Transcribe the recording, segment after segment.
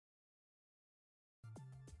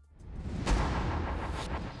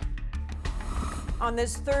on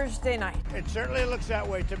this Thursday night. It certainly looks that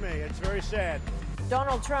way to me. It's very sad.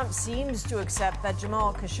 Donald Trump seems to accept that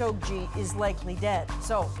Jamal Khashoggi is likely dead.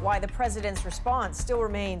 So why the president's response still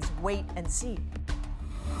remains wait and see.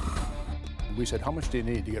 We said, how much do you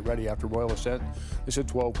need to get ready after royal assent? They said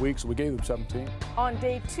 12 weeks. We gave them 17. On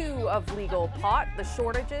day 2 of legal pot, the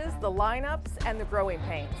shortages, the lineups, and the growing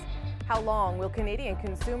pains. How long will Canadian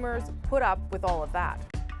consumers put up with all of that?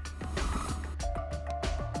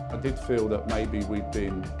 I did feel that maybe we'd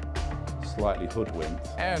been slightly hoodwinked.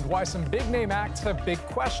 And why some big-name acts have big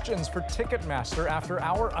questions for Ticketmaster after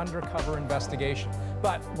our undercover investigation.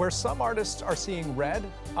 But where some artists are seeing red,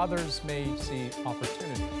 others may see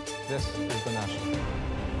opportunity. This is The National.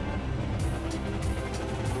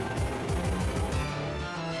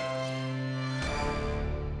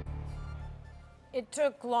 It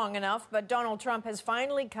took long enough, but Donald Trump has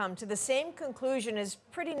finally come to the same conclusion as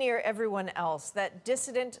pretty near everyone else, that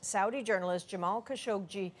dissident Saudi journalist Jamal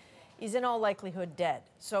Khashoggi is in all likelihood dead.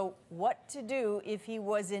 So what to do if he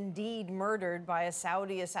was indeed murdered by a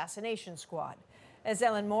Saudi assassination squad? As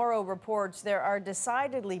Ellen Morrow reports, there are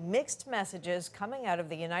decidedly mixed messages coming out of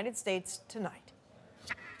the United States tonight.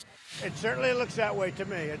 It certainly looks that way to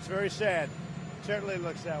me. It's very sad. It certainly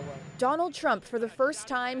looks that way. Donald Trump for the first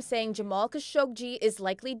time saying Jamal Khashoggi is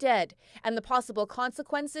likely dead, and the possible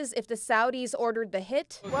consequences if the Saudis ordered the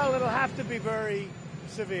hit. Well, it'll have to be very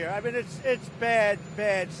severe. I mean, it's bad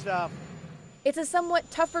stuff. It's a somewhat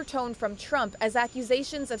tougher tone from Trump as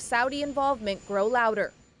accusations of Saudi involvement grow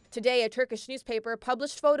louder. Today, a Turkish newspaper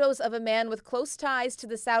published photos of a man with close ties to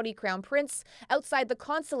the Saudi crown prince outside the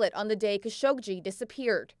consulate on the day Khashoggi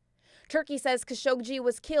disappeared. Turkey says Khashoggi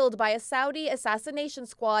was killed by a Saudi assassination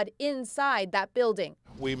squad inside that building.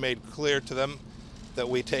 We made clear to them that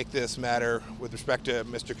we take this matter with respect to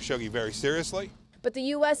Mr. Khashoggi very seriously. But the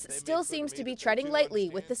U.S. still seems to be treading lightly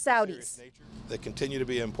with the Saudis. They continue to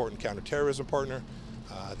be an important counterterrorism partner.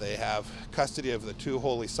 They have custody of the 2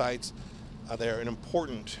 holy sites. They're an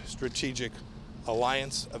important strategic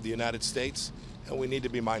alliance of the United States, and we need to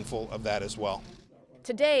be mindful of that as well.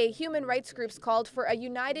 Today, human rights groups called for a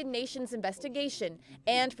United Nations investigation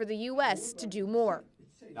and for the U.S. to do more.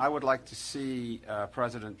 I would like to see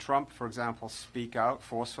President Trump, for example, speak out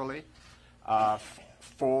forcefully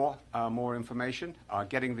for more information,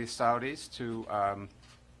 getting the Saudis to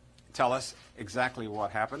tell us exactly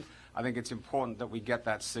what happened. I think it's important that we get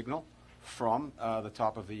that signal from the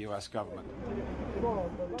top of the U.S. government.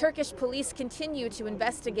 Turkish police continue to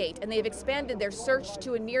investigate, and they've expanded their search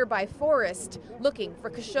to a nearby forest looking for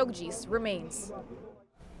Khashoggi's remains.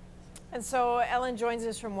 And so Ellen joins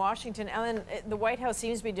us from Washington. Ellen, the White House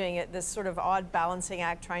seems to be doing this sort of odd balancing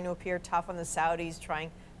act, trying to appear tough on the Saudis,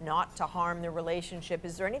 trying not to harm the relationship.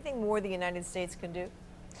 Is there anything more the United States can do?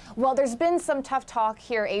 Well, there's been some tough talk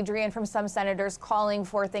here, Adrian, from some senators calling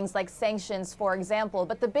for things like sanctions, for example.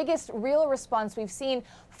 But the biggest real response we've seen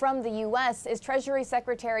from the U.S. is Treasury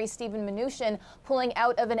Secretary Steven Mnuchin pulling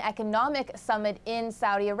out of an economic summit in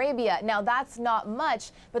Saudi Arabia. Now, that's not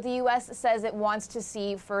much, but the U.S. says it wants to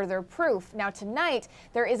see further proof. Now, tonight,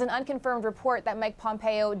 there is an unconfirmed report that Mike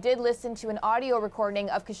Pompeo did listen to an audio recording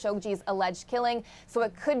of Khashoggi's alleged killing. So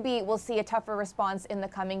it could be we'll see a tougher response in the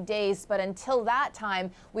coming days. But until that time,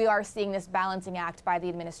 we are seeing this balancing act by the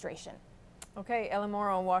administration. Okay, Ellen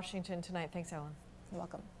Morrow in Washington tonight. Thanks, Ellen. You're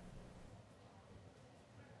welcome.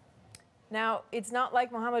 Now, it's not like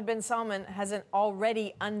Mohammed bin Salman hasn't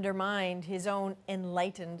already undermined his own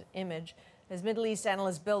enlightened image. As Middle East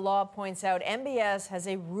analyst Bill Law points out, MBS has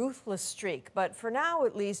a ruthless streak, but for now,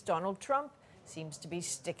 at least, Donald Trump seems to be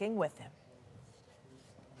sticking with him.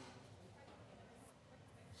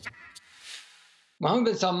 Mohammed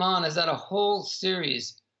bin Salman has had a whole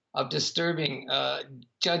series of disturbing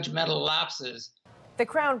judgmental lapses. The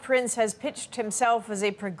Crown Prince has pitched himself as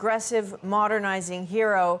a progressive, modernizing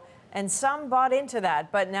hero, and some bought into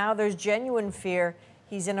that, but now there's genuine fear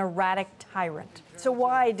he's an erratic tyrant. So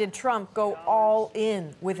why did Trump go all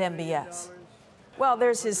in with MBS? Well,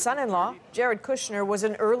 there's his son-in-law. Jared Kushner was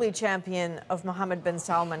an early champion of Mohammed bin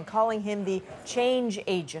Salman, calling him the change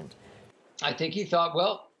agent. I think he thought,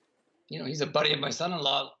 well, you know, he's a buddy of my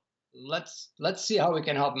son-in-law. Let's see how we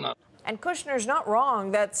can help him out. And Kushner's not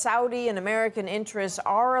wrong that Saudi and American interests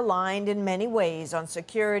are aligned in many ways on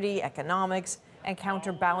security, economics, and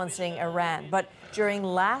counterbalancing Iran. But during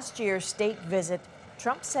last year's state visit,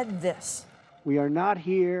 Trump said this. We are not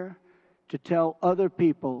here to tell other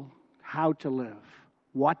people how to live,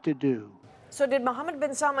 what to do. So did Mohammed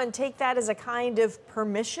bin Salman take that as a kind of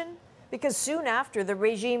permission? Because soon after, the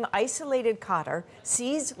regime isolated Qatar,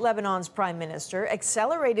 seized Lebanon's prime minister,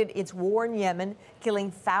 accelerated its war in Yemen,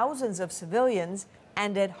 killing thousands of civilians,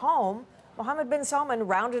 and at home, Mohammed bin Salman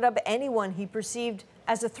rounded up anyone he perceived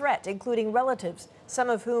as a threat, including relatives, some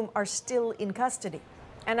of whom are still in custody.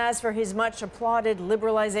 And as for his much applauded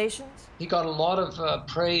liberalizations? He got a lot of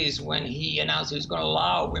praise when he announced he was going to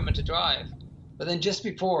allow women to drive. But then just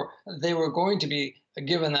before they were going to be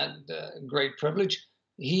given that great privilege,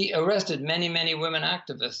 he arrested many, many women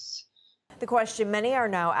activists. The question many are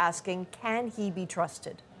now asking, can he be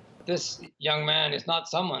trusted? This young man is not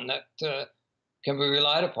someone that can be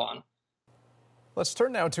relied upon. Let's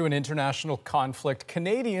turn now to an international conflict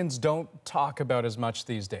Canadians don't talk about as much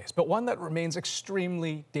these days, but one that remains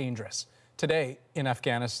extremely dangerous. Today in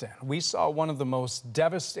Afghanistan, we saw one of the most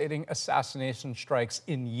devastating assassination strikes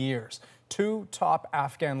in years. 2 top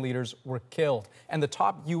Afghan leaders were killed, and the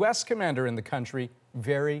top U.S. commander in the country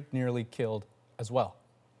very nearly killed as well.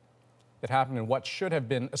 It happened in what should have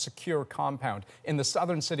been a secure compound in the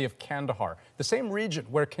southern city of Kandahar, the same region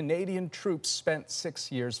where Canadian troops spent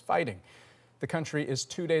 6 years fighting. The country is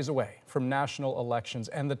 2 days away from national elections,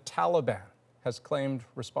 and the Taliban has claimed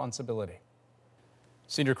responsibility.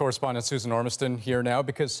 Senior correspondent Susan Ormiston here now,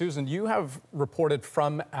 because Susan, you have reported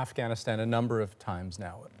from Afghanistan a number of times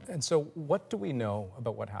now. And so what do we know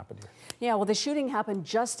about what happened here? Yeah, well, the shooting happened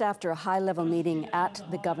just after a high-level meeting at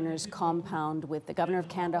the governor's compound with the governor of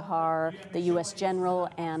Kandahar, the U.S. general,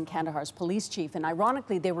 and Kandahar's police chief. And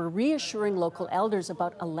ironically, they were reassuring local elders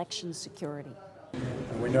about election security.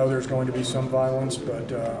 We know there's going to be some violence,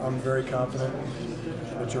 but I'm very confident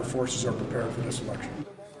that your forces are prepared for this election.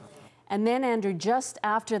 And then, Andrew, just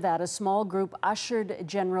after that, a small group ushered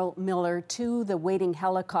General Miller to the waiting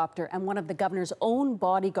helicopter, and one of the governor's own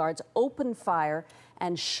bodyguards opened fire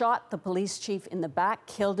and shot the police chief in the back,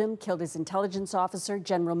 killed him, killed his intelligence officer.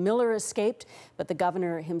 General Miller escaped, but the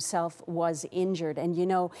governor himself was injured. And you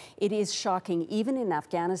know, it is shocking, even in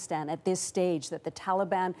Afghanistan at this stage, that the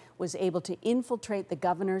Taliban was able to infiltrate the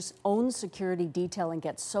governor's own security detail and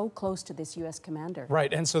get so close to this U.S. commander.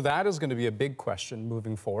 Right, and so that is going to be a big question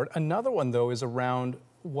moving forward. Another one, though, is around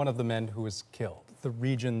one of the men who was killed, the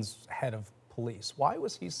region's head of police. Why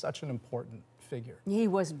was he such an important figure? He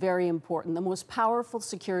was very important. The most powerful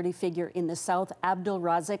security figure in the South, Abdul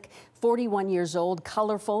Razik, 41 years old,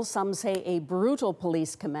 colorful, some say a brutal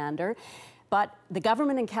police commander. But the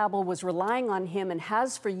government in Kabul was relying on him and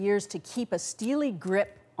has for years to keep a steely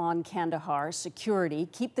grip on Kandahar security,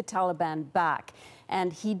 keep the Taliban back.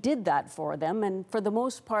 And he did that for them, and for the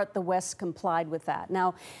most part, the West complied with that.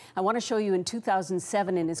 Now, I want to show you in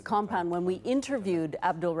 2007 in his compound when we interviewed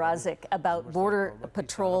Abdul Razik about border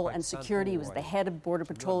patrol and security. He was the head of border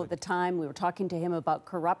patrol at the time. We were talking to him about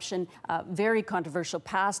corruption. Very controversial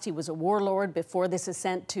past. He was a warlord before this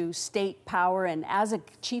ascent to state power, and as a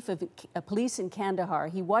chief of police in Kandahar,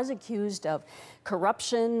 he was accused of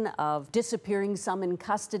corruption, of disappearing some in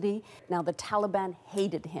custody. Now, the Taliban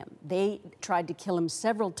hated him. They tried to kill him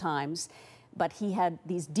several times, but he had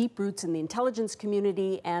these deep roots in the intelligence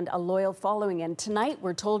community and a loyal following. And tonight,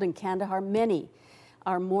 we're told in Kandahar, many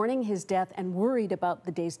are mourning his death and worried about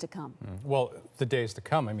the days to come. Well, the days to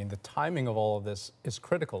come, I mean, the timing of all of this is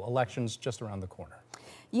critical. Elections just around the corner.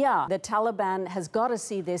 Yeah, the Taliban has got to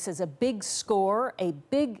see this as a big score, a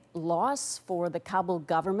big loss for the Kabul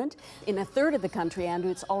government. In a third of the country,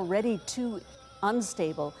 Andrew, it's already too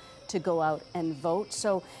unstable to go out and vote.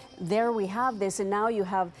 So there we have this, and now you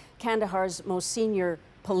have Kandahar's most senior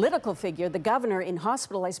political figure, the governor, in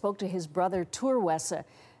hospital. I spoke to his brother, Turwesa,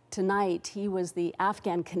 tonight. He was the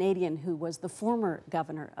Afghan Canadian who was the former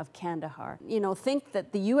governor of Kandahar. You know, think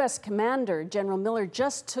that the U.S. commander, General Miller,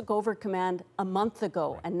 just took over command a month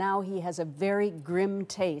ago, and now he has a very grim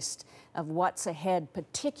taste of what's ahead,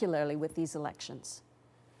 particularly with these elections.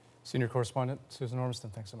 Senior correspondent Susan Ormiston,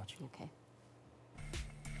 thanks so much. Okay.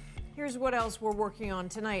 Here's what else we're working on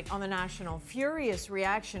tonight on The National. Furious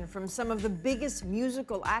reaction from some of the biggest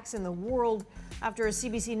musical acts in the world after a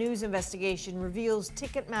CBC News investigation reveals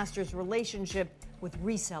Ticketmaster's relationship with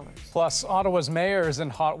resellers. Plus, Ottawa's mayor is in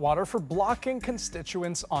hot water for blocking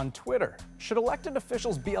constituents on Twitter. Should elected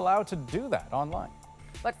officials be allowed to do that online?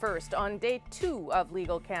 But first, on day 2 of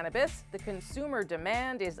legal cannabis, the consumer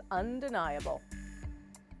demand is undeniable.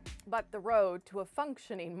 But the road to a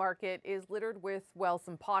functioning market is littered with, well,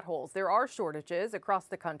 some potholes. There are shortages across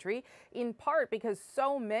the country, in part because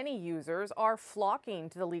so many users are flocking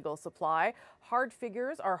to the legal supply. Hard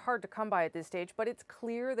figures are hard to come by at this stage, but it's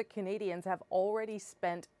clear that Canadians have already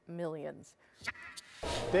spent millions.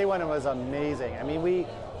 Day one, it was amazing. I mean, we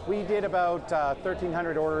did about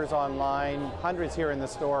 1,300 orders online, hundreds here in the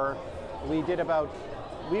store. We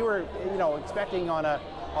were, expecting on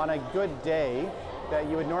a good day that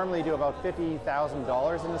you would normally do about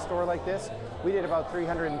 $50,000 in a store like this. We did about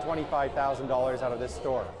 $325,000 out of this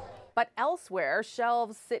store. But elsewhere,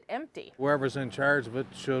 shelves sit empty. Whoever's in charge of it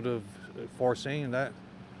should have foreseen that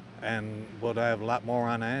and would have a lot more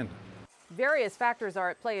on hand. Various factors are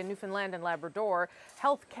at play in Newfoundland and Labrador.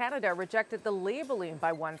 Health Canada rejected the labeling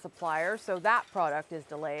by one supplier, so that product is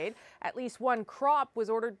delayed. At least one crop was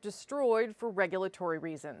ordered destroyed for regulatory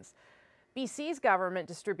reasons. BC's government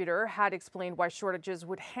distributor had explained why shortages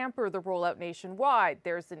would hamper the rollout nationwide.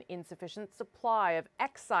 There's an insufficient supply of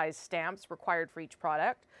excise stamps required for each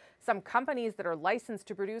product. Some companies that are licensed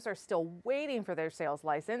to produce are still waiting for their sales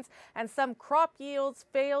license, and some crop yields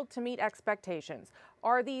failed to meet expectations.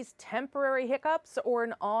 Are these temporary hiccups or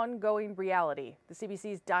an ongoing reality? The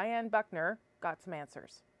CBC's Diane Buckner got some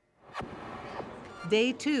answers.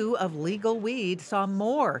 Day 2 of legal weed saw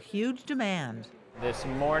more huge demand. This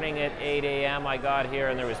morning at 8 a.m. I got here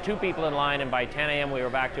and there was 2 people in line, and by 10 a.m. we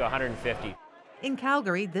were back to 150. In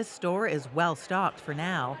Calgary, this store is well stocked for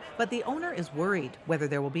now, but the owner is worried whether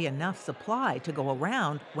there will be enough supply to go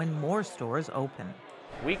around when more stores open.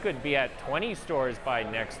 We could be at 20 stores by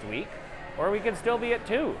next week, or we could still be at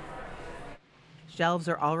 2. Shelves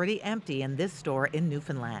are already empty in this store in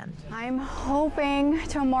Newfoundland. I'm hoping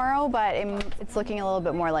tomorrow, but it's looking a little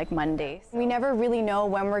bit more like Monday. We never really know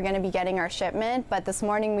when we're going to be getting our shipment, but this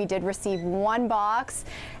morning we did receive 1 box,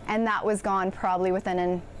 and that was gone probably within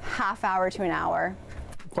a half hour to an hour.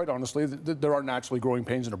 Quite honestly, there are naturally growing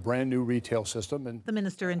pains in a brand new retail system. And the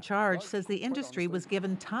minister in charge says the industry was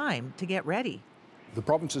given time to get ready. The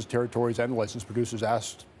provinces, territories, and licensed producers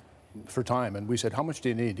asked for time, and we said, how much do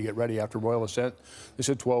you need to get ready after royal assent? They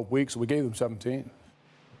said 12 weeks, so we gave them 17.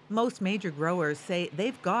 Most major growers say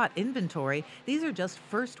they've got inventory. These are just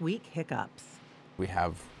first week hiccups. We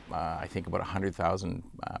have, I think, about 100,000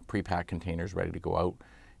 pre-packed containers ready to go out,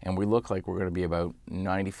 and we look like we're going to be about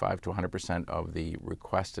 95 to 100% of the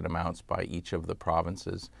requested amounts by each of the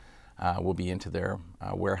provinces will be into their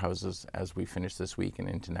warehouses as we finish this week and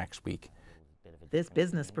into next week. This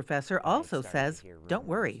business professor also says, don't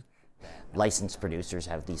worry. Licensed producers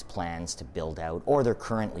have these plans to build out, or they're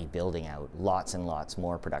currently building out, lots and lots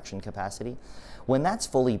more production capacity. When that's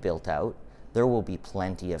fully built out, there will be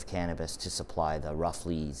plenty of cannabis to supply the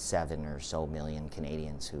roughly 7 or so million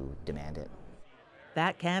Canadians who demand it.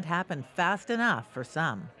 That can't happen fast enough for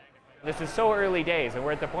some. This is so early days, and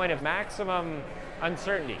we're at the point of maximum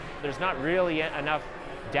uncertainty. There's not really enough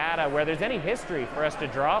data where there's any history for us to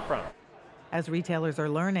draw from. As retailers are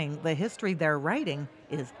learning, the history they're writing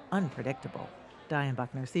is unpredictable. Diane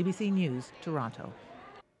Buckner, CBC News, Toronto.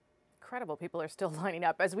 Incredible, people are still lining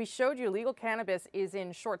up. As we showed you, legal cannabis is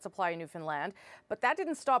in short supply in Newfoundland, but that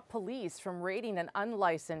didn't stop police from raiding an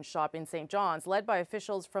unlicensed shop in St. John's, led by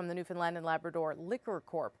officials from the Newfoundland and Labrador Liquor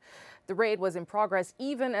Corp. The raid was in progress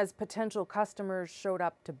even as potential customers showed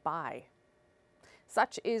up to buy.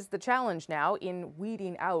 Such is the challenge now in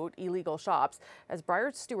weeding out illegal shops. As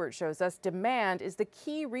Briar Stewart shows us, demand is the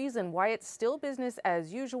key reason why it's still business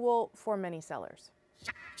as usual for many sellers.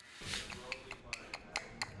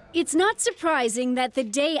 It's not surprising that the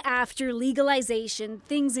day after legalization,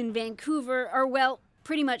 things in Vancouver are, well,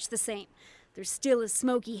 pretty much the same. There's still a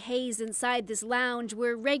smoky haze inside this lounge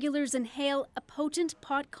where regulars inhale a potent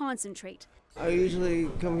pot concentrate. I usually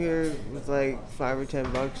come here with like $5 or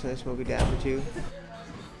 $10 and I smoke a dab or 2.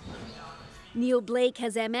 Neil Blake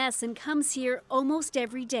has MS and comes here almost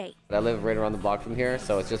every day. I live right around the block from here,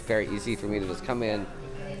 so it's just very easy for me to just come in,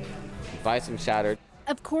 buy some shatter.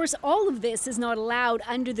 Of course, all of this is not allowed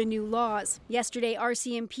under the new laws. Yesterday,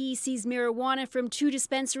 RCMP seized marijuana from 2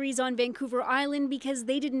 dispensaries on Vancouver Island because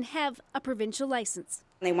they didn't have a provincial license.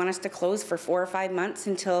 They want us to close for 4 or 5 months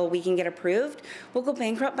until we can get approved. We'll go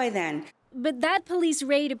bankrupt by then. But that police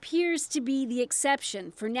raid appears to be the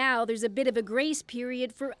exception. For now, there's a bit of a grace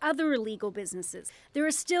period for other illegal businesses. There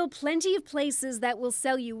are still plenty of places that will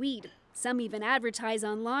sell you weed. Some even advertise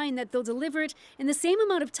online that they'll deliver it in the same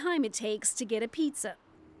amount of time it takes to get a pizza.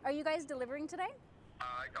 Are you guys delivering today?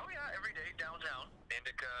 Oh yeah, every day downtown.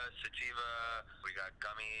 Indica, sativa, we got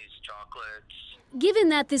gummies, chocolates. Given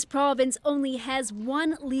that this province only has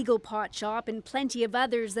 1 legal pot shop and plenty of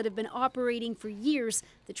others that have been operating for years,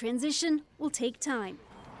 the transition will take time.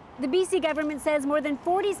 The BC government says more than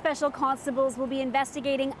 40 special constables will be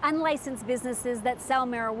investigating unlicensed businesses that sell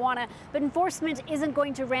marijuana, but enforcement isn't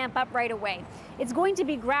going to ramp up right away. It's going to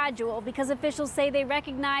be gradual because officials say they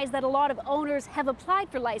recognize that a lot of owners have applied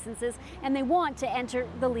for licenses and they want to enter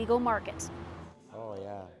the legal market. Oh,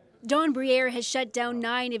 yeah. Don Briere has shut down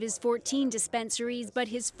 9 of his 14 dispensaries, but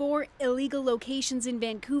his 4 illegal locations in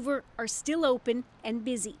Vancouver are still open and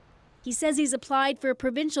busy. He says he's applied for a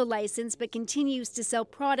provincial license but continues to sell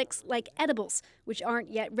products like edibles, which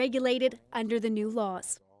aren't yet regulated under the new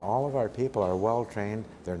laws. All of our people are well trained,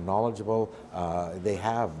 they're knowledgeable, they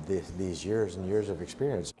have these years and years of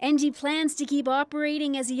experience. NG plans to keep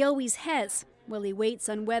operating as he always has, while he waits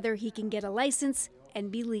on whether he can get a license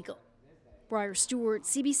and be legal. Briar Stewart,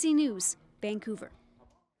 CBC News, Vancouver.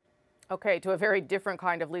 Okay, to a very different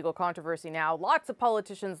kind of legal controversy now. Lots of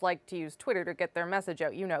politicians like to use Twitter to get their message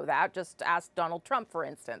out. You know that. Just ask Donald Trump, for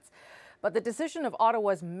instance. But the decision of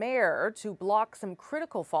Ottawa's mayor to block some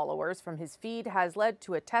critical followers from his feed has led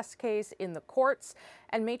to a test case in the courts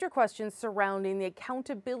and major questions surrounding the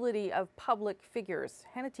accountability of public figures.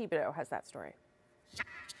 Hannah Thibodeau has that story.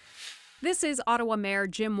 This is Ottawa Mayor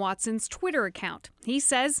Jim Watson's Twitter account. He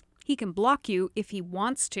says he can block you if he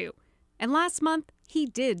wants to. And last month, he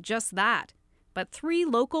did just that. But 3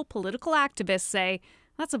 local political activists say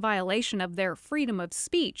that's a violation of their freedom of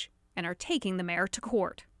speech and are taking the mayor to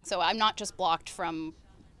court. So I'm not just blocked from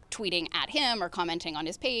tweeting at him or commenting on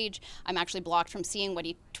his page. I'm actually blocked from seeing what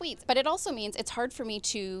he tweets. But it also means it's hard for me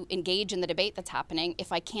to engage in the debate that's happening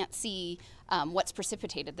if I can't see what's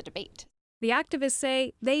precipitated the debate. The activists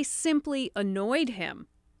say they simply annoyed him.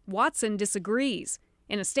 Watson disagrees.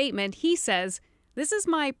 In a statement, he says, "This is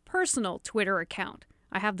my personal Twitter account.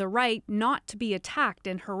 I have the right not to be attacked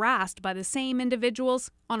and harassed by the same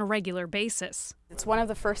individuals on a regular basis." It's one of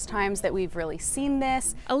the first times that we've really seen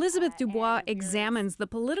this. Elizabeth Dubois examines the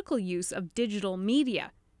political use of digital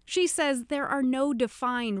media. She says there are no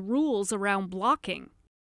defined rules around blocking.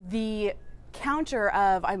 The counter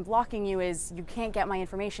of I'm blocking you is you can't get my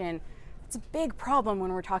information. It's a big problem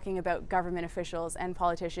when we're talking about government officials and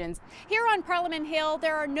politicians. Here on Parliament Hill,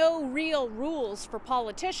 there are no real rules for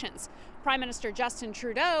politicians. Prime Minister Justin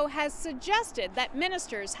Trudeau has suggested that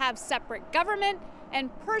ministers have separate government and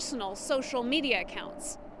personal social media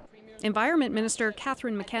accounts. Environment Minister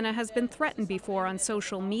Catherine McKenna has been threatened before on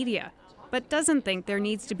social media, but doesn't think there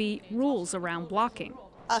needs to be rules around blocking.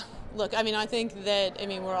 Look, I mean, I think that,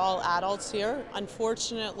 we're all adults here.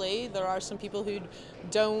 Unfortunately, there are some people who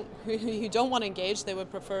don't want to engage. They would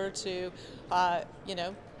prefer to,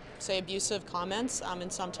 say abusive comments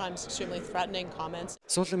and sometimes extremely threatening comments.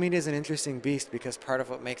 Social media is an interesting beast because part of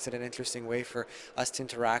what makes it an interesting way for us to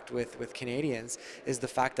interact with Canadians is the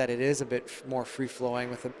fact that it is a bit more free-flowing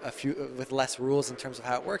with less rules in terms of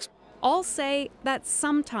how it works. All say that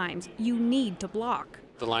sometimes you need to block.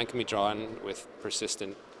 The line can be drawn with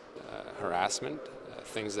persistent harassment,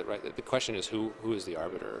 things that the question is who is the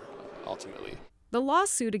arbiter ultimately. The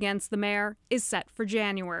lawsuit against the mayor is set for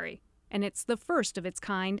January, and it's the first of its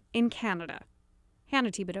kind in Canada.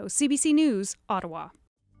 Hannah Thibodeau, CBC News, Ottawa.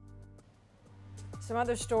 Some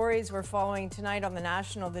other stories we're following tonight on The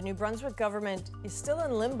National. The New Brunswick government is still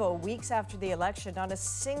in limbo weeks after the election. Not a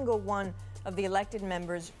single one of the elected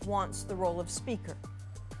members wants the role of Speaker.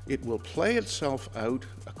 It will play itself out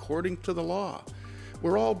according to the law.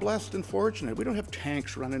 We're all blessed and fortunate. We don't have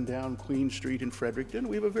tanks running down Queen Street in Fredericton.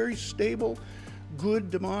 We have a very stable, good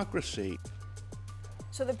democracy.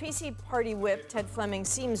 So the PC party whip, Ted Fleming,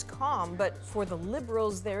 seems calm, but for the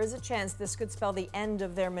Liberals, there is a chance this could spell the end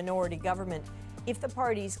of their minority government. If the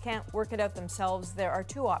parties can't work it out themselves, there are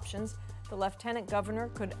 2 options. The Lieutenant Governor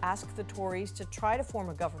could ask the Tories to try to form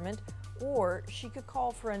a government, or she could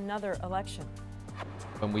call for another election.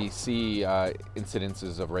 When we see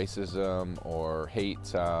incidences of racism or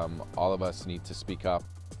hate, all of us need to speak up.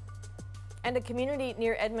 And a community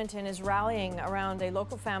near Edmonton is rallying around a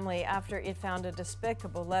local family after it found a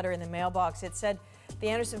despicable letter in the mailbox. It said the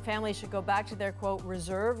Anderson family should go back to their, quote,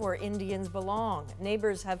 reserve where Indians belong.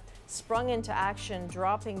 Neighbors have sprung into action,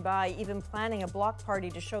 dropping by, even planning a block party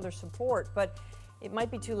to show their support. But it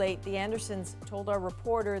might be too late. The Andersons told our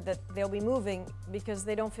reporter that they'll be moving because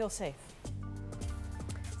they don't feel safe.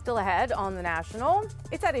 Still ahead on The National,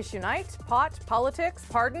 it's at issue night. Pot, politics,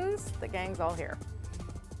 pardons, the gang's all here.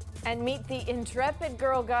 And meet the intrepid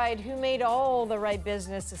girl guide who made all the right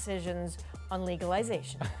business decisions on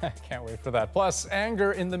legalization. Can't wait for that. Plus,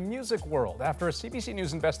 anger in the music world after a CBC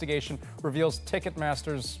News investigation reveals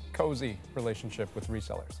Ticketmaster's cozy relationship with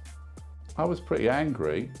resellers. I was pretty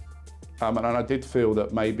angry, and I did feel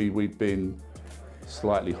that maybe we'd been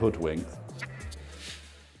slightly hoodwinked.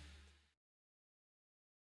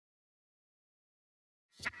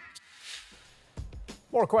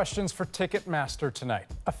 More questions for Ticketmaster tonight.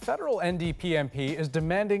 A federal NDP MP is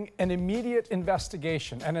demanding an immediate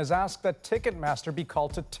investigation and has asked that Ticketmaster be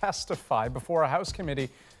called to testify before a House committee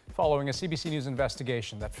following a CBC News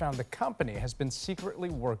investigation that found the company has been secretly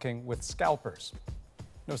working with scalpers.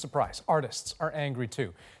 No surprise, artists are angry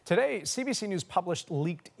too. Today, CBC News published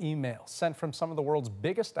leaked emails sent from some of the world's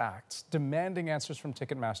biggest acts demanding answers from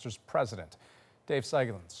Ticketmaster's president. Dave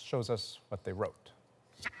Seigelins shows us what they wrote.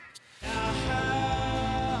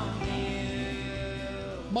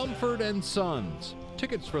 Mumford & Sons.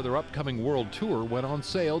 Tickets for their upcoming world tour went on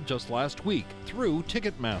sale just last week through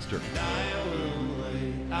Ticketmaster.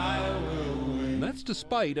 And that's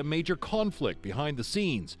despite a major conflict behind the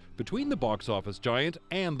scenes between the box office giant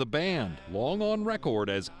and the band, long on record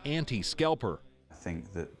as anti-scalper. I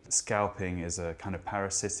think that scalping is a kind of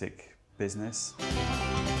parasitic business.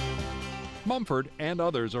 Mumford and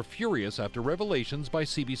others are furious after revelations by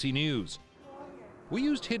CBC News. We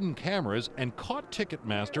used hidden cameras and caught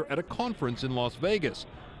Ticketmaster at a conference in Las Vegas,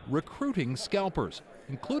 recruiting scalpers,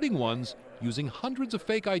 including ones using hundreds of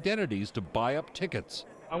fake identities to buy up tickets.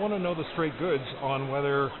 I want to know the straight goods on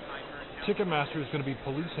whether Ticketmaster is going to be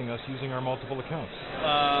policing us using our multiple accounts.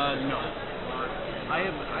 No. I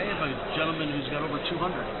have a gentleman who's got over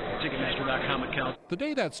 200 Ticketmaster.com accounts. The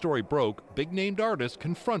day that story broke, big-named artists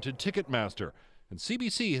confronted Ticketmaster, and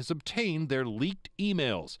CBC has obtained their leaked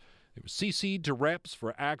emails. They were CC'd to reps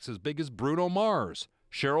for acts as big as Bruno Mars,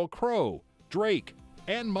 Sheryl Crow, Drake,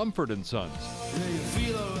 and Mumford & Sons.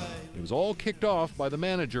 It was all kicked off by the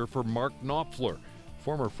manager for Mark Knopfler,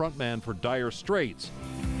 former frontman for Dire Straits,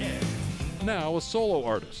 now a solo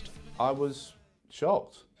artist. I was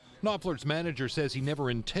shocked. Knopfler's manager says he never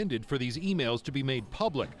intended for these emails to be made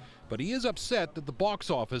public, but he is upset that the box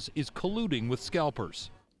office is colluding with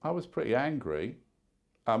scalpers. I was pretty angry,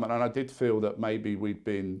 and I did feel that maybe we'd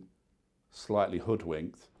been slightly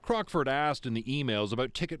hoodwinked. Crockford asked in the emails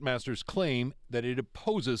about Ticketmaster's claim that it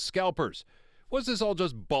opposes scalpers. Was this all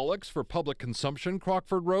just bollocks for public consumption,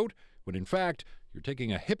 Crockford wrote, when in fact you're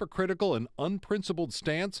taking a hypocritical and unprincipled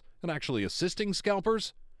stance and actually assisting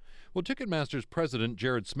scalpers? Well, Ticketmaster's president,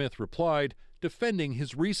 Jared Smith, replied, defending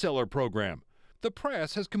his reseller program. The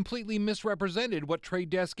press has completely misrepresented what Trade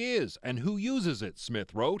Desk is and who uses it,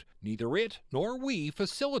 Smith wrote. Neither it nor we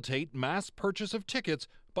facilitate mass purchase of tickets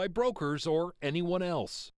by brokers or anyone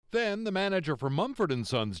else. Then the manager for Mumford &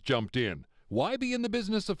 Sons jumped in. Why be in the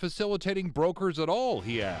business of facilitating brokers at all,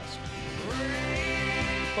 he asked.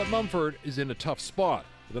 But Mumford is in a tough spot.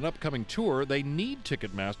 With an upcoming tour, they need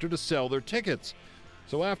Ticketmaster to sell their tickets.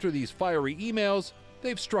 So after these fiery emails,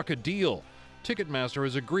 they've struck a deal. Ticketmaster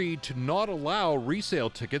has agreed to not allow resale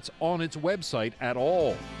tickets on its website at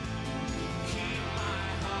all.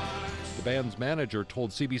 The band's manager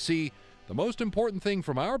told CBC, the most important thing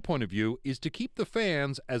from our point of view is to keep the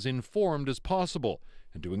fans as informed as possible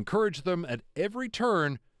and to encourage them at every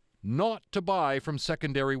turn not to buy from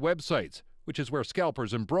secondary websites, which is where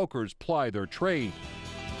scalpers and brokers ply their trade.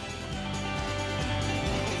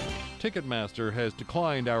 Ticketmaster has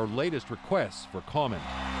declined our latest requests for comment.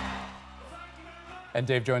 And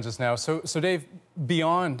Dave joins us now. So Dave,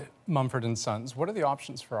 beyond Mumford & Sons, what are the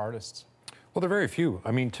options for artists? Well, there are very few.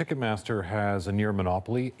 I mean, Ticketmaster has a near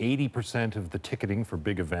monopoly, 80% of the ticketing for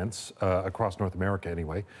big events across North America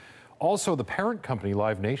anyway. Also, the parent company,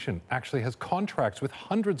 Live Nation, actually has contracts with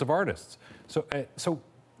hundreds of artists. So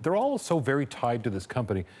they're all so very tied to this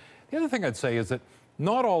company. The other thing I'd say is that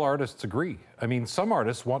not all artists agree. I mean, some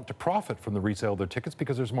artists want to profit from the resale of their tickets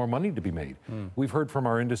because there's more money to be made. We've heard from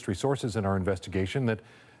our industry sources in our investigation that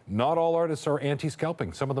not all artists are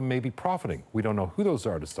anti-scalping. Some of them may be profiting. We don't know who those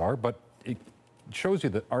artists are, but it shows you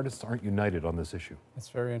that artists aren't united on this issue. That's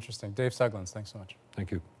very interesting. Dave Seglins, thanks so much. Thank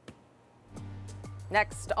you.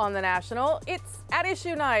 Next on The National, it's At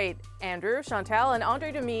Issue Night. Andrew, Chantal, and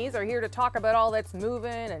Andre Demise are here to talk about all that's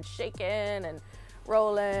moving and shaking and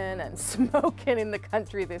rolling and smoking in the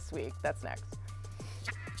country this week. That's next.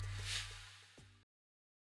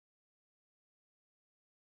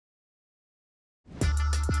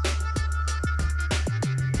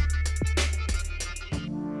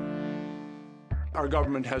 Our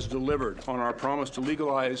government has delivered on our promise to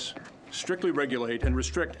legalize, strictly regulate, and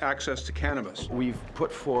restrict access to cannabis. We've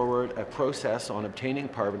put forward a process on obtaining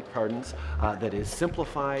pardons that is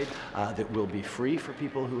simplified, that will be free for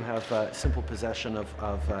people who have simple possession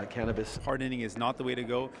of cannabis. Pardoning is not the way to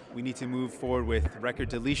go. We need to move forward with record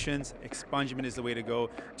deletions. Expungement is the way to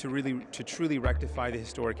go to truly rectify the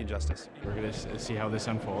historic injustice. We're going to see how this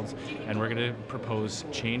unfolds, and we're going to propose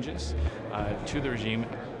changes to the regime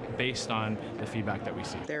based on the feedback that we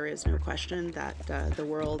see. There is no question that the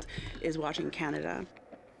world is watching Canada.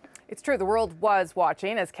 It's true, the world was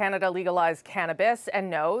watching as Canada legalized cannabis, and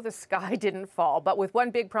no, the sky didn't fall. But with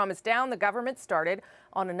one big promise down, the government started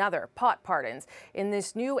on another, pot pardons. In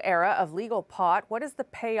this new era of legal pot, what is the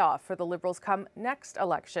payoff for the Liberals come next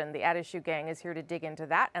election? The At Issue gang is here to dig into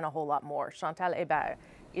that and a whole lot more. Chantal Hébert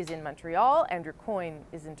is in Montreal, Andrew Coyne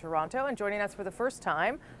is in Toronto, and joining us for the first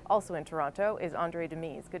time, also in Toronto, is Andre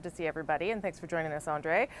Demise. Good to see everybody, and thanks for joining us,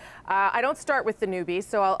 Andre. I don't start with the newbie,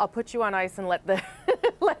 so I'll put you on ice and let the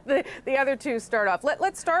the other two start off.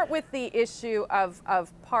 Let's start with the issue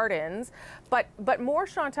of pardons, but more,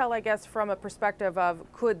 Chantal, I guess, from a perspective of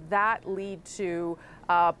could that lead to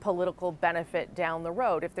political benefit down the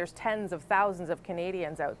road? If there's tens of thousands of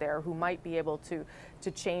Canadians out there who might be able to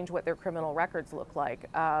change what their criminal records look like,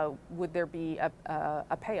 would there be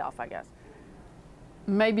a payoff, I guess?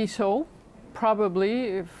 Maybe so,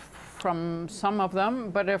 probably from some of them,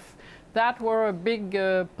 but if that were a big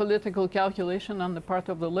political calculation on the part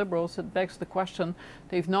of the Liberals, it begs the question.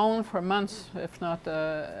 They've known for months, if not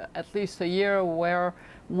at least a year,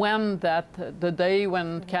 when the day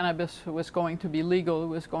when cannabis was going to be legal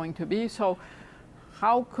was going to be. So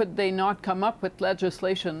how could they not come up with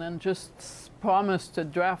legislation and just promise to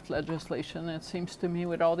draft legislation? It seems to me,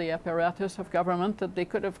 with all the apparatus of government, that they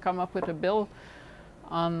could have come up with a bill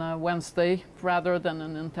on Wednesday rather than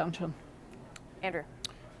an intention. Andrew.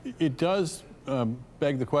 It does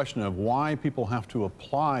beg the question of why people have to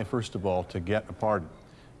apply, first of all, to get a pardon.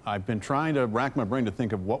 I've been trying to rack my brain to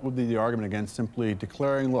think of what would be the argument against simply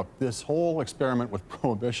declaring, look, this whole experiment with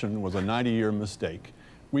prohibition was a 90-year mistake.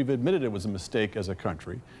 We've admitted it was a mistake as a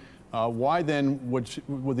country. Why then would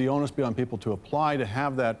the onus be on people to apply to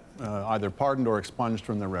have that either pardoned or expunged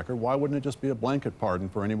from their record? Why wouldn't it just be a blanket pardon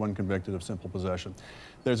for anyone convicted of simple possession?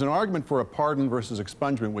 There's an argument for a pardon versus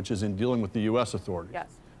expungement, which is in dealing with the U.S. authorities. Yes.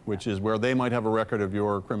 Which is where they might have a record of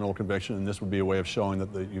your criminal conviction, and this would be a way of showing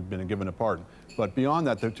that you've been given a pardon. But beyond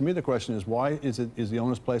that, to me the question is, why is the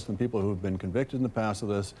onus placed on people who have been convicted in the past of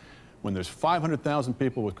this, when there's 500,000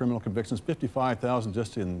 people with criminal convictions, 55,000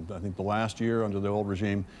 just in, I think, the last year under the old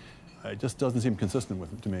regime? It just doesn't seem consistent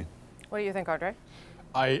with it to me. What do you think, Audrey?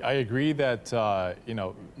 I agree that you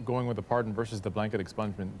know, going with the pardon versus the blanket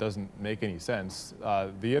expungement doesn't make any sense.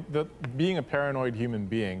 Being a paranoid human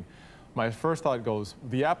being, my first thought goes,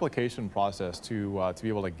 the application process to be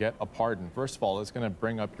able to get a pardon, first of all, it's going to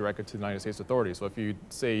bring up your record to the United States authorities. So if you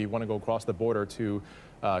say you want to go across the border to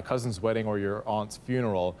a cousin's wedding or your aunt's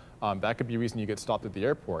funeral, that could be a reason you get stopped at the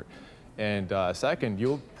airport. And second,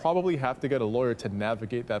 you'll probably have to get a lawyer to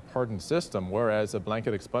navigate that pardon system, whereas a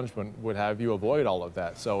blanket expungement would have you avoid all of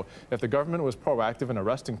that. So if the government was proactive in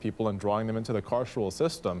arresting people and drawing them into the carceral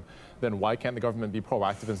system, then why can't the government be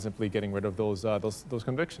proactive in simply getting rid of those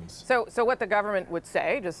convictions? So what the government would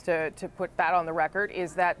say, just to put that on the record,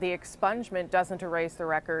 is that the expungement doesn't erase the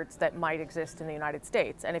records that might exist in the United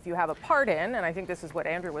States. And if you have a pardon, and I think this is what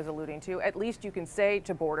Andrew was alluding to, at least you can say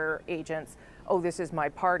to border agents, oh, this is my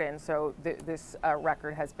pardon, so this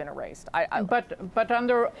record has been erased. But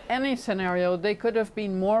under any scenario, they could have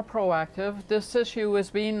been more proactive. This issue has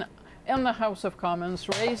been in the House of Commons,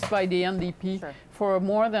 raised by the NDP for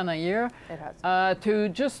more than a year. It has. To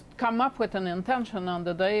just come up with an intention on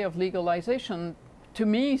the day of legalization, to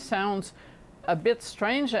me, sounds a bit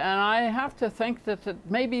strange, and I have to think that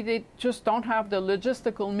maybe they just don't have the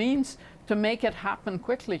logistical means to make it happen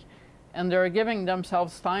quickly. And they're giving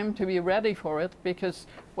themselves time to be ready for it, because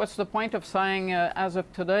what's the point of saying, as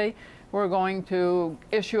of today, we're going to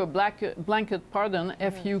issue a blanket pardon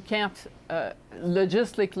if you can't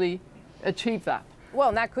logistically achieve that? Well,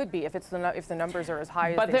 and that could be if the numbers are as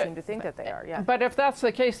high as they seem to think that they are. Yeah. But if that's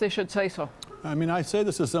the case, they should say so. I mean, I say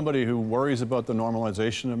this as somebody who worries about the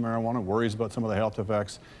normalization of marijuana, worries about some of the health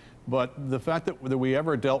effects. But the fact that we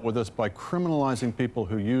ever dealt with this by criminalizing people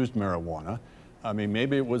who used marijuana, I mean,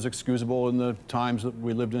 maybe it was excusable in the times that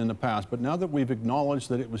we lived in the past, but now that we've acknowledged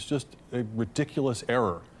that it was just a ridiculous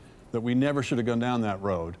error, that we never should have gone down that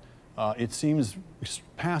road, it seems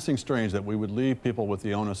passing strange that we would leave people with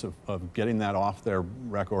the onus of getting that off their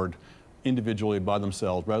record individually by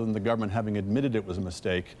themselves, rather than the government having admitted it was a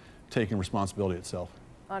mistake, taking responsibility itself.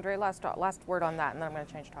 Andre, last word on that, and then I'm going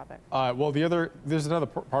to change topic. Well, there's another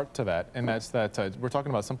part to that, and that's that we're talking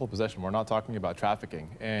about simple possession. We're not talking about trafficking,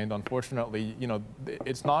 and unfortunately, you know,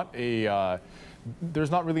 it's not a there's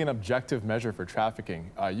not really an objective measure for trafficking.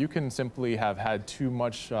 You can simply have had too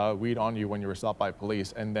much weed on you when you were stopped by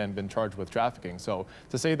police and then been charged with trafficking. So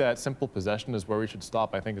to say that simple possession is where we should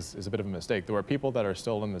stop, I think is a bit of a mistake. There are people that are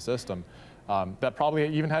still in the system that probably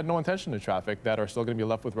even had no intention to traffic that are still going to be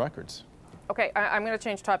left with records. Okay, I'm going to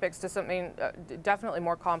change topics to something definitely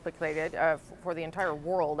more complicated for the entire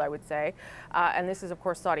world, I would say. And this is, of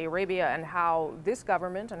course, Saudi Arabia, and how this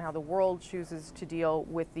government and how the world chooses to deal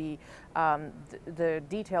with the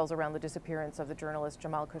details around the disappearance of the journalist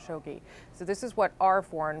Jamal Khashoggi. So this is what our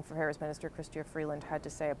Foreign Affairs Minister, Chrystia Freeland, had to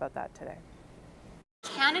say about that today.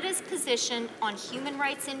 Canada's position on human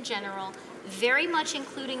rights in general, very much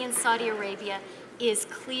including in Saudi Arabia, is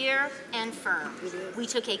clear and firm. We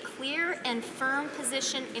took a clear and firm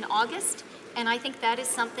position in August, and I think that is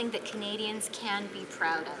something that Canadians can be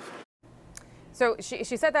proud of. So she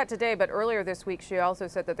said that today, but earlier this week she also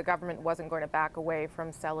said that the government wasn't going to back away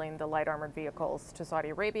from selling the light armored vehicles to Saudi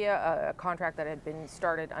Arabia, a contract that had been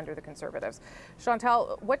started under the Conservatives.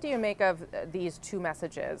 Chantal, what do you make of these two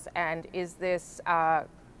messages? And is this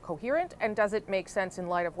coherent? And does it make sense in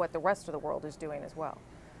light of what the rest of the world is doing as well?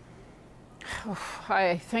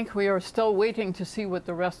 I think we are still waiting to see what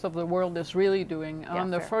the rest of the world is really doing. Yeah, On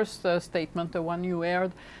the first statement, the one you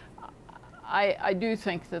aired, I do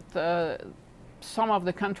think that some of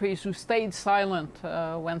the countries who stayed silent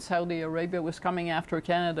when Saudi Arabia was coming after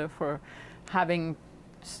Canada for having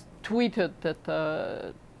tweeted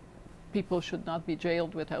that people should not be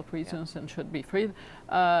jailed without reasons and should be freed,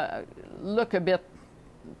 don't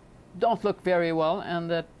look very well, and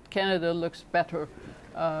that Canada looks better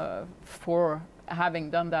for having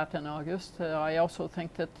done that in August. I also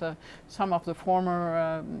think that some of the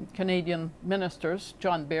former Canadian ministers,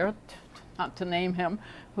 John Baird, not to name him,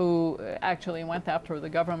 who actually went after the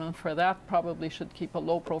government for that, probably should keep a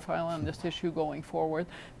low profile on this issue going forward.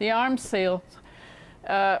 The arms sales,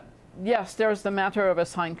 yes, there's the matter of a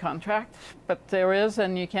signed contract, but there is,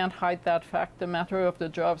 and you can't hide that fact, the matter of the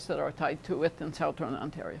jobs that are tied to it in southern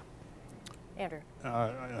Ontario. Andrew.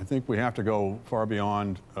 I think we have to go far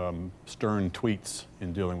beyond stern tweets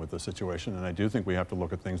in dealing with the situation, and I do think we have to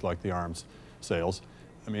look at things like the arms sales.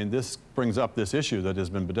 I mean, this brings up this issue that has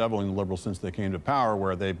been bedeviling the Liberals since they came to power,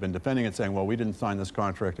 where they've been defending it, saying, well, we didn't sign this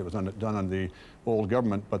contract, it was done under the old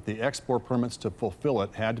government, but the export permits to fulfill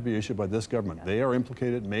it had to be issued by this government. Yeah. They are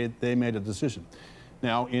implicated, they made a decision.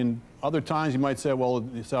 Now, in other times, you might say, well,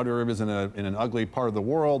 Saudi Arabia is in an ugly part of the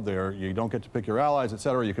world. You don't get to pick your allies, et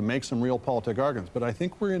cetera. You can make some real politic arguments. But I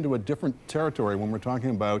think we're into a different territory when we're talking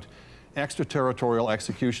about extraterritorial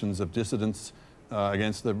executions of dissidents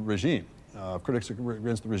against the regime, critics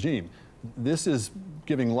against the regime. This is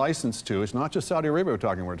giving license to, it's not just Saudi Arabia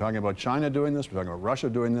we're talking about China doing this, we're talking about Russia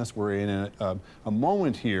doing this. We're in a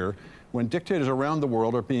moment here when dictators around the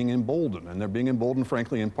world are being emboldened, and they're being emboldened,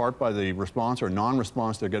 frankly, in part by the response or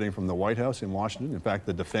non-response they're getting from the White House in Washington, in fact,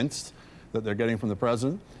 the defense that they're getting from the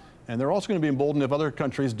president. And they're also going to be emboldened if other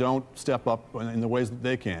countries don't step up in the ways that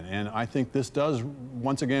they can. And I think this does,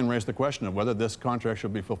 once again, raise the question of whether this contract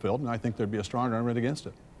should be fulfilled, and I think there'd be a strong argument against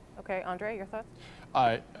it. Okay, Andre, your thoughts?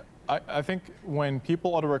 I think when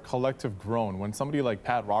people utter a collective groan, when somebody like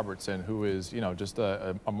Pat Robertson, who is, just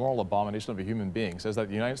a moral abomination of a human being, says that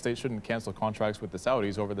the United States shouldn't cancel contracts with the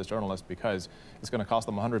Saudis over this journalist because it's going to cost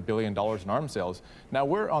them $100 billion in arms sales. Now,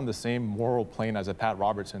 we're on the same moral plane as a Pat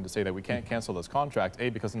Robertson to say that we can't cancel this contract, A,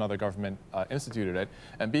 because another government instituted it,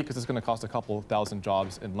 and B, because it's going to cost a couple thousand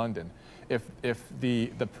jobs in London. If the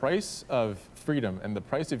price of freedom and the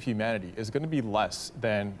price of humanity is going to be less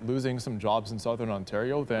than losing some jobs in southern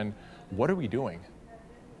Ontario, then what are we doing?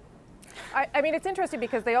 I mean, it's interesting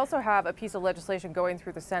because they also have a piece of legislation going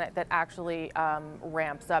through the Senate that actually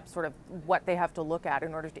ramps up sort of what they have to look at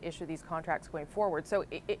in order to issue these contracts going forward. So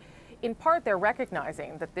in part, they're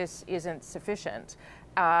recognizing that this isn't sufficient.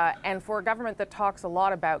 And for a government that talks a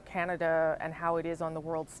lot about Canada and how it is on the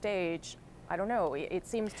world stage, I don't know. It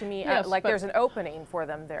seems to me like there's an opening for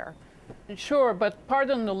them there. Sure, but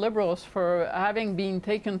pardon the Liberals for having been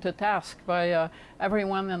taken to task by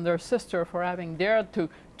everyone and their sister for having dared to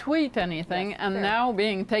tweet anything, and now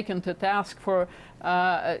being taken to task for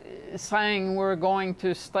saying we're going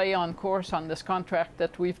to stay on course on this contract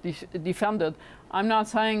that we've defended. I'm not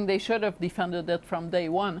saying they should have defended it from day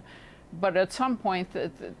one, but at some point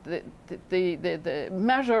the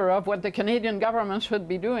measure of what the Canadian government should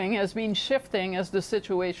be doing has been shifting as the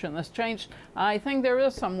situation has changed. I think there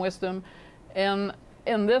is some wisdom in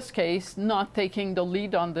this case not taking the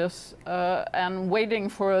lead on this and waiting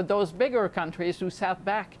for those bigger countries who sat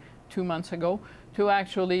back 2 months ago to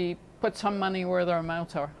actually put some money where their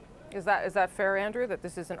mouths are. Is that fair, Andrew, that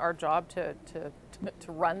this isn't our job to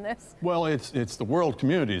run this? Well, it's the world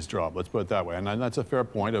community's job, let's put it that way. And that's a fair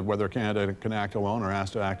point of whether Canada can act alone or has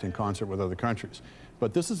to act in concert with other countries.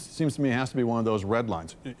 But this seems to me has to be one of those red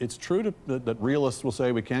lines. It's true that realists will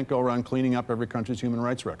say we can't go around cleaning up every country's human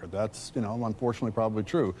rights record. That's, unfortunately probably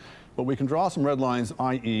true. But we can draw some red lines,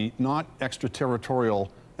 i.e. not extraterritorial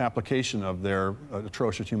application of their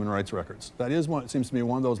atrocious human rights records. That is what seems to be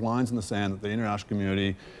one of those lines in the sand that the international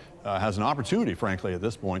community has an opportunity, frankly, at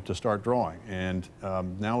this point to start drawing. And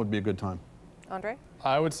now would be a good time. Andre?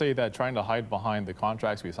 I would say that trying to hide behind the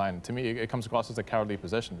contracts we signed, to me, it comes across as a cowardly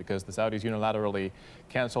position because the Saudis unilaterally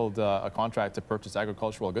canceled a contract to purchase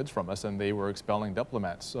agricultural goods from us, and they were expelling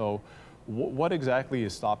diplomats. So what exactly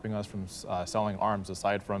is stopping us from selling arms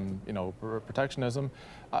aside from, protectionism?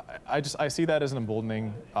 I see that as an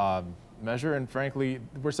emboldening measure, and frankly,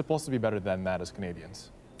 we're supposed to be better than that as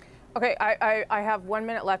Canadians. Okay, I have 1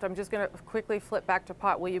 minute left. I'm just going to quickly flip back to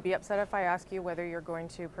pot. Will you be upset if I ask you whether you're going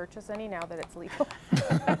to purchase any now that it's legal?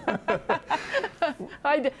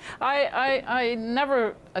 I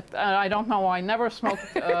never, I don't know, I never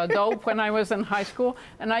smoked dope when I was in high school,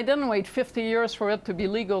 and I didn't wait 50 years for it to be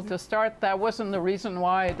legal to start. That wasn't the reason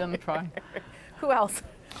why I didn't try. Who else?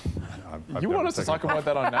 You want us to talk about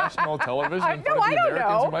that on national television in front of the I don't Americans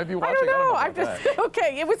know. who might be watching? I don't know. I'm just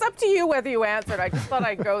okay. It was up to you whether you answered. I just thought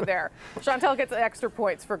I'd go there. Chantel gets extra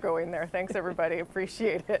points for going there. Thanks, everybody.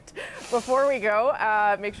 Appreciate it. Before we go,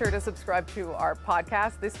 make sure to subscribe to our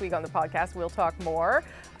podcast. This week on the podcast, we'll talk more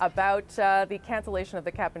about the cancellation of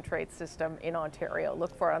the cap-and-trade system in Ontario.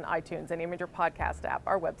 Look for it on iTunes, any major podcast app,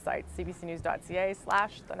 our website,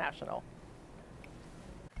 cbcnews.ca/thenational.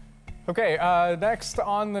 Okay, next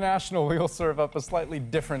on The National, we'll serve up a slightly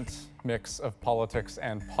different mix of politics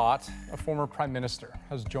and pot. A former prime minister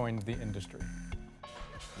has joined the industry.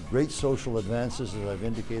 Great social advances, as I've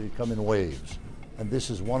indicated, come in waves. And this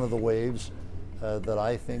is one of the waves that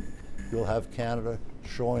I think will have Canada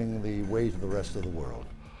showing the way to the rest of the world.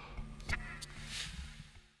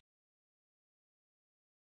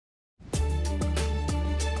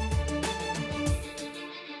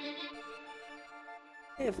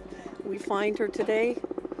 If we find her today,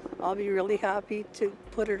 I'll be really happy to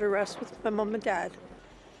put her to rest with my mom and dad.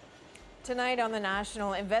 Tonight on The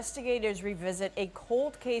National, investigators revisit a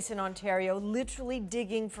cold case in Ontario, literally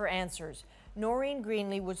digging for answers. Noreen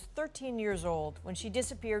Greenlee was 13 years old when she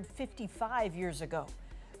disappeared 55 years ago.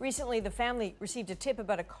 Recently, the family received a tip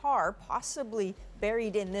about a car possibly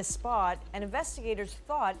buried in this spot, and investigators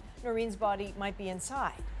thought Noreen's body might be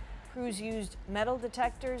inside. Crews used metal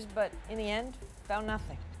detectors, but in the end, found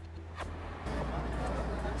nothing.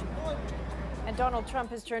 And Donald Trump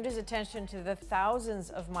has turned his attention to the thousands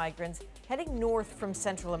of migrants heading north from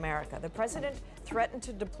Central America. The president threatened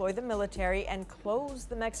to deploy the military and close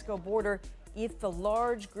the Mexico border if the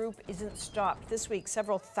large group isn't stopped. This week,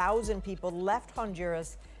 several thousand people left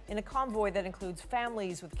Honduras in a convoy that includes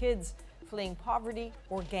families with kids fleeing poverty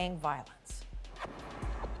or gang violence.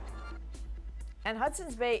 And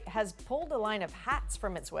Hudson's Bay has pulled a line of hats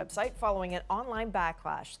from its website following an online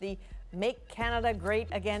backlash. The Make Canada Great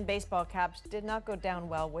Again baseball caps did not go down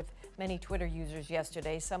well with many Twitter users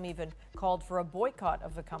yesterday. Some even called for a boycott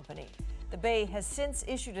of the company. The Bay has since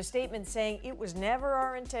issued a statement saying it was never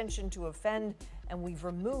our intention to offend, and we've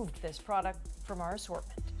removed this product from our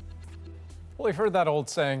assortment. Well, you've heard that old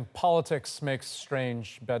saying, politics makes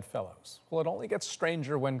strange bedfellows. Well, it only gets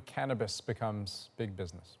stranger when cannabis becomes big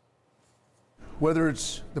business. Whether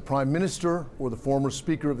it's the Prime Minister or the former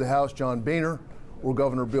Speaker of the House, John Boehner, or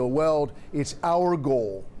Governor Bill Weld, it's our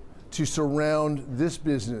goal to surround this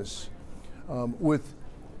business with,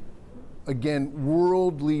 again,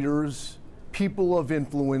 world leaders, people of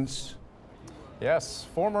influence. Yes,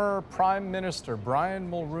 former Prime Minister Brian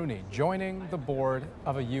Mulroney joining the board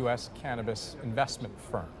of a U.S. cannabis investment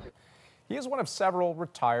firm. He is one of several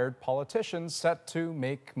retired politicians set to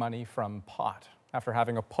make money from pot after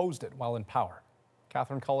having opposed it while in power.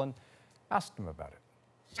 Catherine Cullen asked him about it.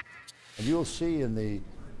 And you'll see in the,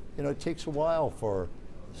 it takes a while for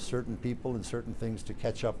certain people and certain things to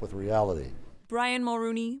catch up with reality. Brian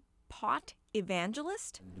Mulroney, pot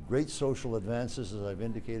evangelist? Great social advances, as I've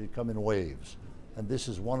indicated, come in waves. And this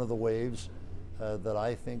is one of the waves that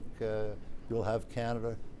I think you'll have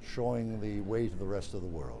Canada showing the way to the rest of the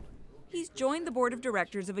world. He's joined the board of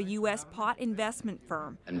directors of a U.S. pot investment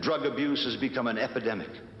firm. And drug abuse has become an epidemic.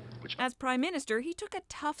 As Prime Minister, he took a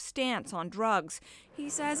tough stance on drugs. He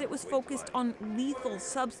says it was focused on lethal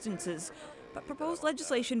substances, but proposed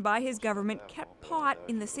legislation by his government kept pot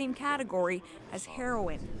in the same category as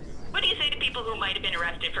heroin. What do you say to people who might have been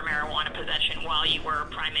arrested for marijuana possession while you were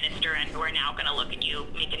Prime Minister and who are now going to look at you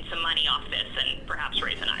making some money off this and perhaps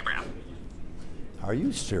raise an eyebrow? Are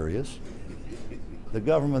you serious? The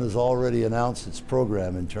government has already announced its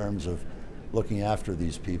program in terms of looking after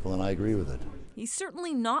these people, and I agree with it. He's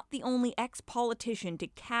certainly not the only ex-politician to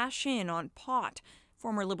cash in on pot.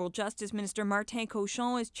 Former Liberal Justice Minister Martin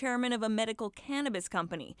Cochon is chairman of a medical cannabis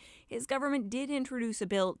company. His government did introduce a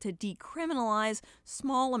bill to decriminalize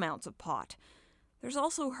small amounts of pot. There's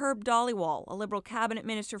also Herb Dhaliwal, a Liberal cabinet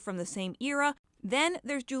minister from the same era. Then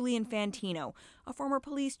there's Julian Fantino, a former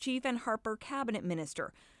police chief and Harper cabinet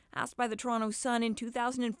minister. Asked by the Toronto Sun in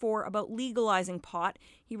 2004 about legalizing pot,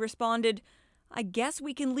 he responded, "I guess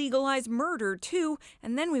we can legalize murder, too,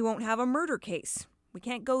 and then we won't have a murder case. We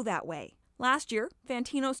can't go that way." Last year,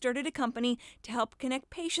 Fantino started a company to help connect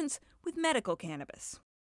patients with medical cannabis.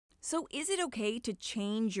 So is it okay to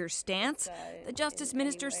change your stance? The Justice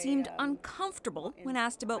Minister seemed uncomfortable when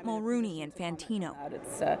asked about Mulroney and Fantino.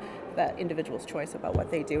 It's that individual's choice about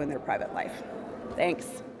what they do in their private life.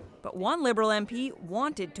 Thanks. But one Liberal MP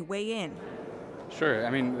wanted to weigh in. Sure.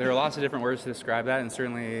 I mean, there are lots of different words to describe that, and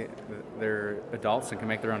certainly they're adults and can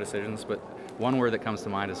make their own decisions, but one word that comes to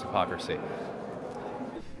mind is hypocrisy.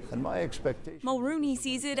 And my expectation... Mulroney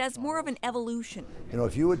sees it as more of an evolution. You know,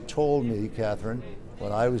 if you had told me, Catherine,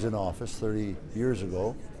 when I was in office 30 years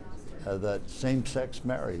ago, that same-sex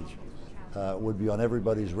marriage would be on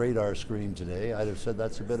everybody's radar screen today, I'd have said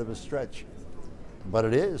that's a bit of a stretch. But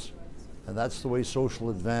it is, and that's the way social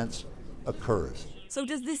advance occurs. So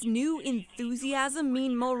does this new enthusiasm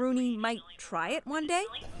mean Mulroney might try it one day?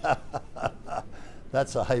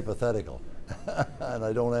 That's a hypothetical, and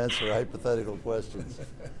I don't answer hypothetical questions.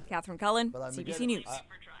 Catherine Cullen, CBC News,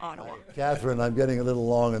 Ottawa. Catherine, I'm getting a little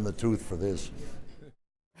long in the tooth for this.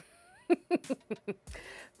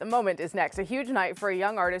 The Moment is next. A huge night for a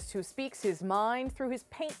young artist who speaks his mind through his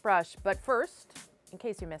paintbrush. But first, in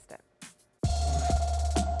case you missed it.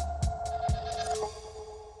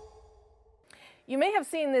 You may have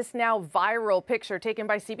seen this now viral picture taken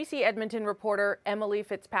by CBC Edmonton reporter Emily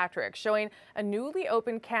Fitzpatrick showing a newly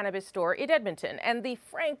opened cannabis store in Edmonton and the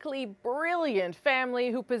frankly brilliant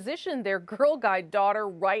family who positioned their Girl Guide daughter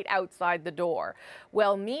right outside the door.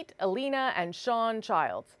 Well, meet Alina and Sean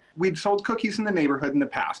Childs. We'd sold cookies in the neighborhood in the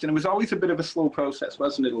past, and it was always a bit of a slow process,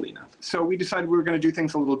 wasn't it, Alina? So we decided we were going to do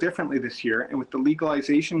things a little differently this year, and with the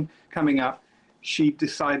legalization coming up,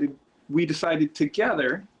 we decided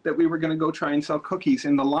together that we were going to go try and sell cookies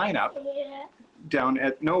in the lineup down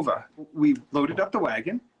at Nova. We loaded up the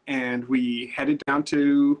wagon and we headed down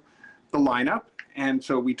to the lineup. And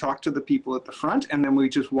so we talked to the people at the front, and then we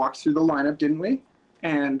just walked through the lineup, didn't we?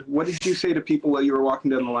 And what did you say to people while you were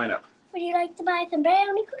walking down the lineup? Would you like to buy some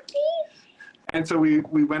brownie cookies? And so we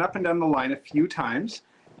went up and down the line a few times,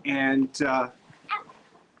 and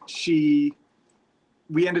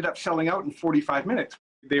we ended up selling out in 45 minutes.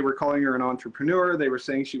 They were calling her an entrepreneur. They were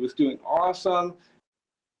saying she was doing awesome.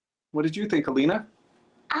 What did you think, Alina?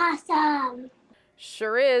 Awesome.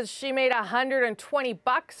 Sure is. She made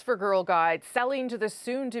 $120 for Girl Guide, selling to the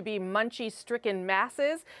soon-to-be munchie-stricken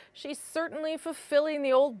masses. She's certainly fulfilling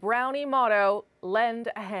the old brownie motto,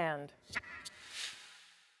 lend a hand.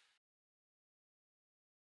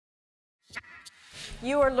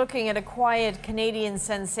 You are looking at a quiet Canadian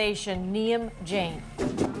sensation, Neam Jain,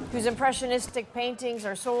 whose impressionistic paintings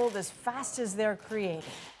are sold as fast as they're created.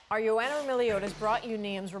 Our Joanna Remiliotis brought you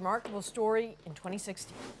Neam's remarkable story in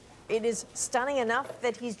 2016. It is stunning enough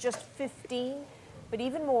that he's just 15, but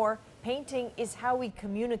even more, painting is how he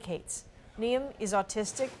communicates. Neam is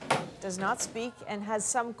autistic, does not speak, and has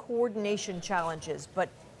some coordination challenges, but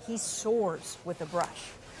he soars with a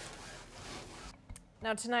brush.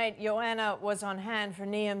 Now tonight, Joanna was on hand for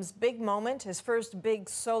Neam's big moment, his first big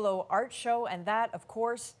solo art show, and that, of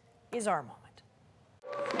course, is our moment.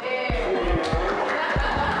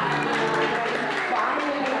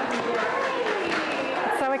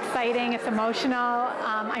 It's so exciting, it's emotional.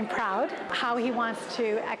 I'm proud. How he wants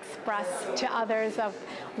to express to others of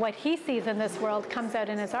what he sees in this world comes out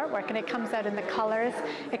in his artwork, and it comes out in the colors,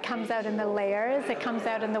 it comes out in the layers, it comes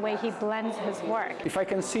out in the way he blends his work. If I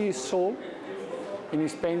can see his soul in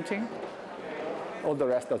his painting, all the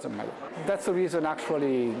rest doesn't matter. That's the reason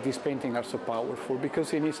actually these paintings are so powerful, because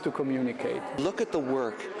he needs to communicate. Look at the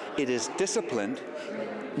work. It is disciplined,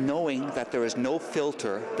 knowing that there is no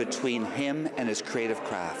filter between him and his creative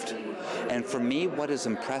craft. And for me, what is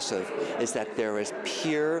impressive is that there is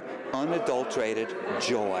pure, unadulterated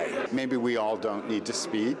joy. Maybe we all don't need to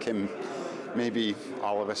speak, and maybe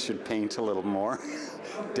all of us should paint a little more.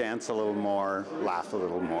 Dance a little more, laugh a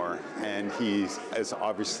little more, and he is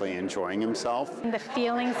obviously enjoying himself. The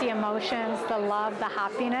feelings, the emotions, the love, the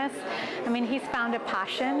happiness. I mean, he's found a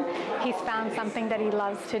passion. He's found something that he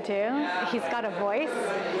loves to do. He's got a voice,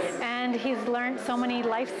 and he's learned so many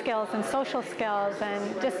life skills and social skills,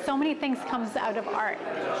 and just so many things comes out of art.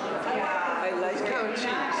 I like cow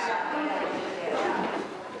cheese.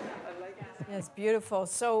 It's beautiful.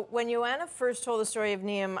 So when Joanna first told the story of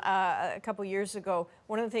Neam a couple years ago,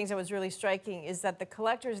 one of the things that was really striking is that the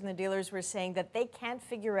collectors and the dealers were saying that they can't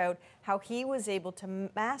figure out how he was able to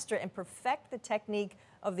master and perfect the technique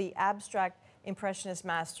of the abstract impressionist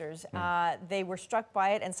masters. They were struck by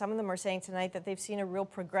it, and some of them are saying tonight that they've seen a real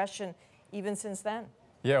progression even since then.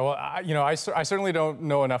 Yeah, well, I certainly don't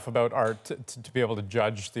know enough about art to be able to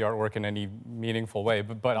judge the artwork in any meaningful way,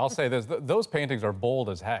 but I'll say this, those paintings are bold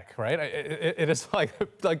as heck, right? It is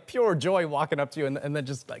like pure joy walking up to you and then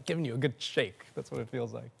just like giving you a good shake. That's what it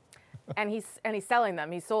feels like. And he's selling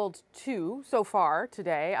them. He sold 2 so far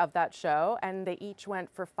today of that show, and they each went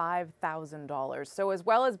for $5,000. So as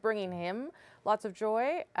well as bringing him lots of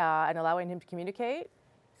joy and allowing him to communicate,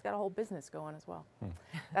 he's got a whole business going as well.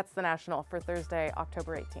 That's The National for Thursday,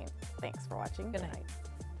 October 18th. Thanks for watching. Good night.